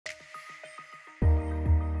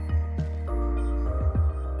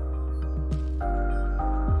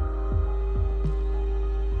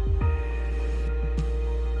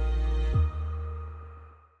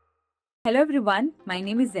Hello everyone, my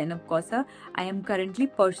name is Zainab Kausar. I am currently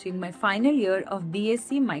pursuing my final year of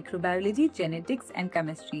BSc Microbiology, Genetics and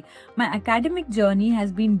Chemistry. My academic journey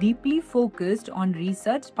has been deeply focused on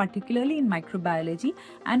research, particularly in microbiology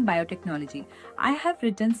and biotechnology. I have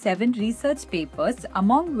written 7 research papers,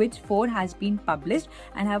 among which 4 has been published,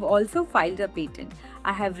 and have also filed a patent.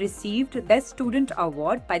 I have received Best Student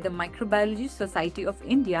Award by the Microbiology Society of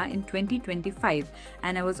India in 2025,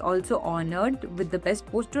 and I was also honored with the Best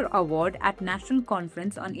Poster Award at National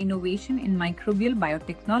Conference on Innovation in Microbial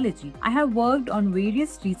Biotechnology. I have worked on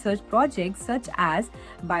various research projects such as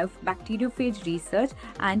bacteriophage research,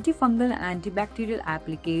 antifungal and antibacterial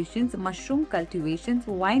applications, mushroom cultivations,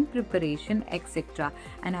 wine preparation, etc.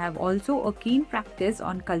 And I have also a keen practice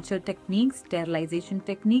on culture techniques, sterilization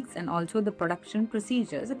techniques, and also the production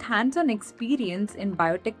procedures. With hands-on experience in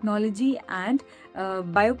biotechnology and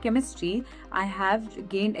biochemistry, I have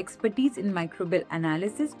gained expertise in microbial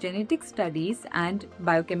analysis, genetic studies, and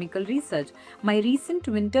biochemical research. My recent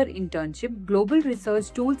winter internship, Global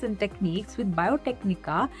Research Tools and Techniques with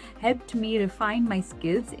Biotecnika, helped me refine my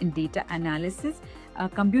skills in data analysis,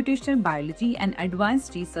 computational biology, and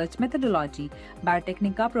advanced research methodology.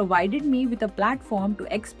 Biotecnika provided me with a platform to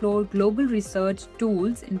explore global research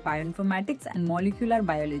tools in bioinformatics and molecular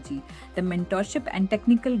biology. The mentorship and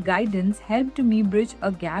technical guidance helped me bridge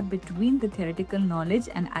a gap between the theoretical knowledge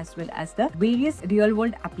and as well as the various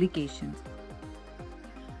real-world applications.